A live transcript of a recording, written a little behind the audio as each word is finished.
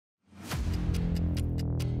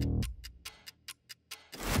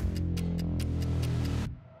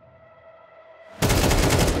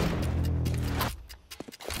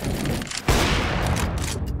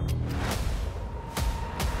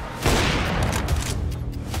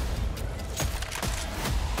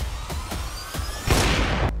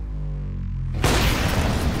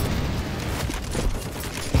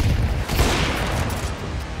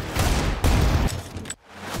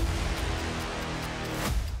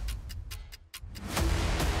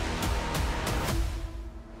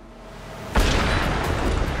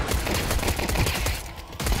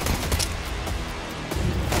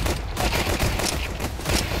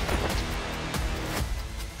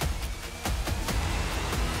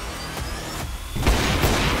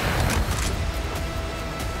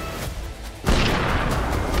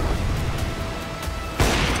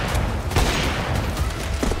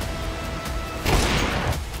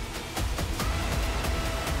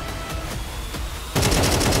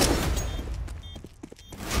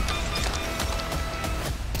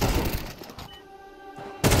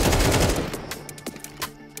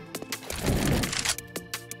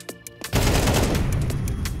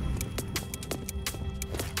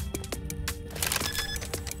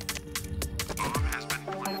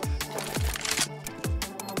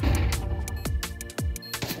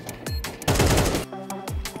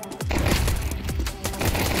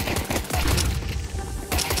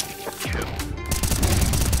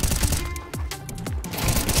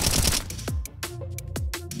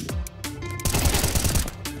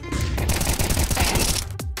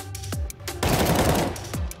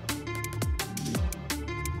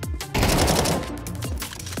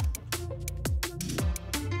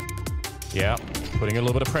Yeah, putting a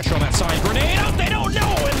little bit of pressure on that side. Grenade up, they don't know,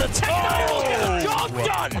 and the Tech9 will get the job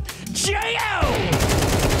done! JL!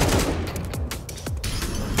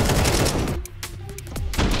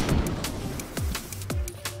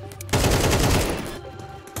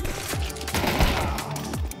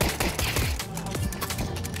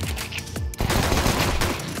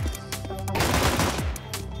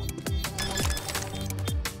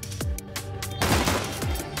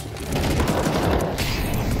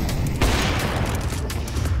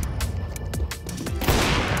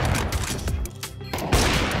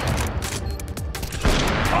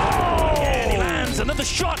 Another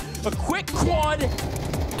shot, a quick quad. It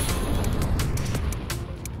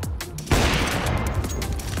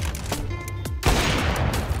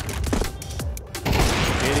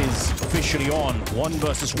is officially on, 1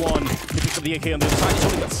 versus 1. He picks up the AK on the other side. He's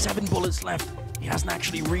only got 7 bullets left. He hasn't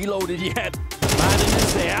actually reloaded yet. Madden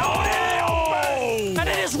is there. Oh! And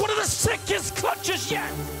it is one of the sickest clutches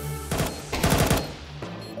yet.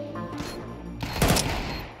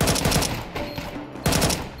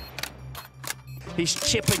 He's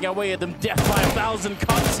chipping away at them, death by 1,000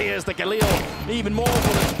 cuts. Here's the Galil. Even more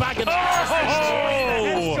bullets back in.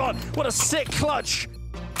 Oh! What a sick clutch.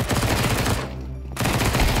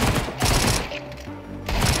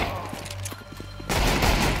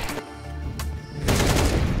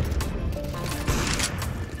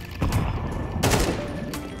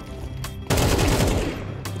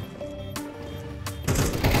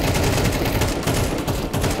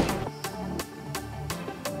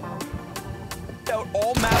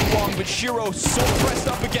 All map long, but Shiro so pressed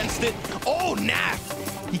up against it. Oh,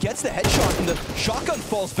 Naf! He gets the headshot and the shotgun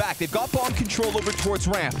falls back. They've got bomb control over towards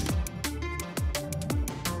ramp.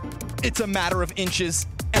 It's a matter of inches.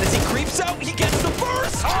 And as he creeps out, he gets the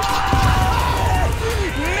burst! Oh!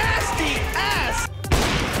 Nasty ass!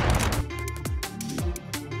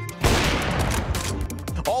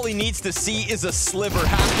 All he needs to see is a sliver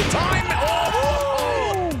half the time.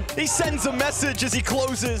 Oh! He sends a message as he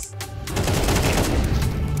closes.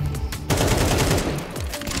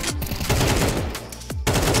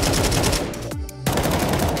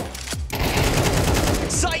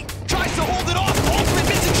 Tries to hold it off. Ultimate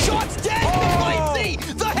missing shots dead. Oh!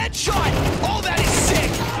 The headshot. Oh, that is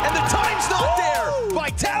sick. And the time's not there.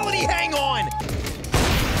 Vitality, hang on.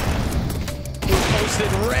 We're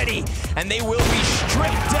posted ready, and they will be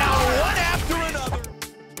stripped down one after another.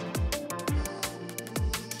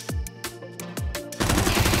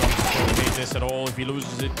 Don't hate this at all. If he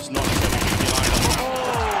loses it, it's not going to be lined up. Oh,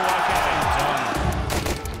 okay, done.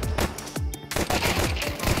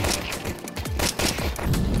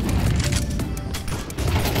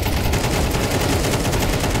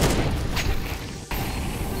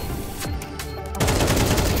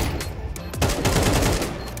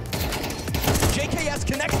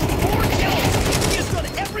 Connects with 4 kills. He has done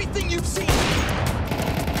everything you've seen.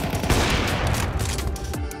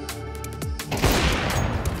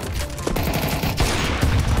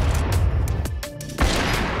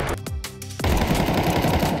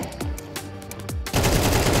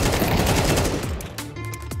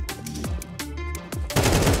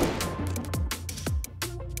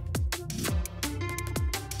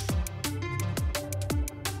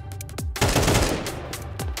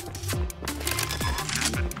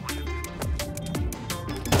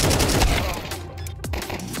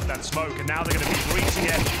 Smoke, and now they're going to be breaching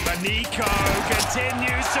it. But Nico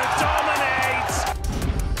continues to dominate.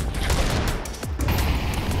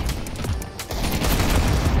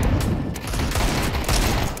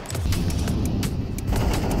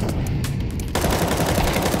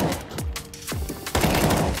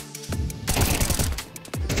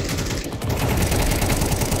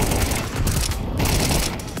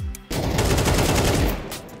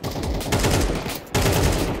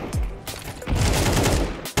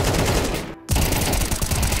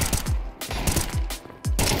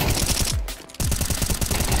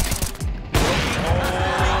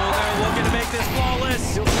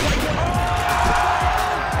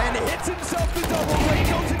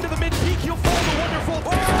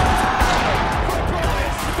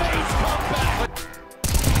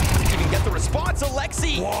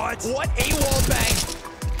 What a wall bang!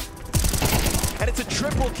 And it's a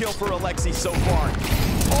triple kill for Alexi so far.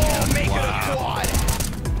 Oh, make it a quad!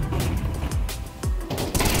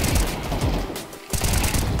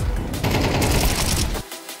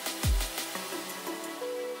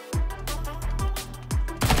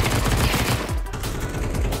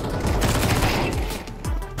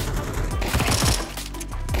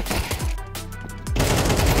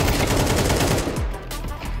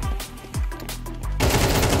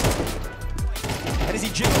 And as he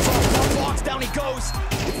jiggles off one box, course, down he goes.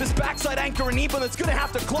 It's this backside anchor and Nico that's gonna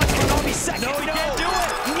have to clutch for Navi's second. No, he can't do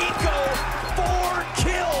it. Nico, 4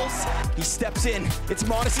 kills. He steps in. It's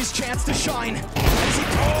Modesty's chance to shine. As he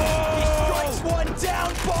strikes one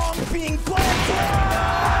down, bomb being planted.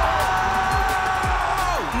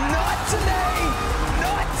 Not today,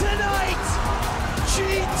 not tonight.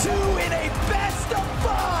 G2 in a best of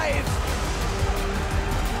 5.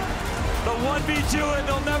 The 1v2, and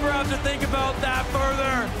they'll never have to think about that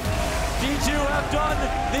further. G2 have done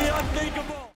the unthinkable.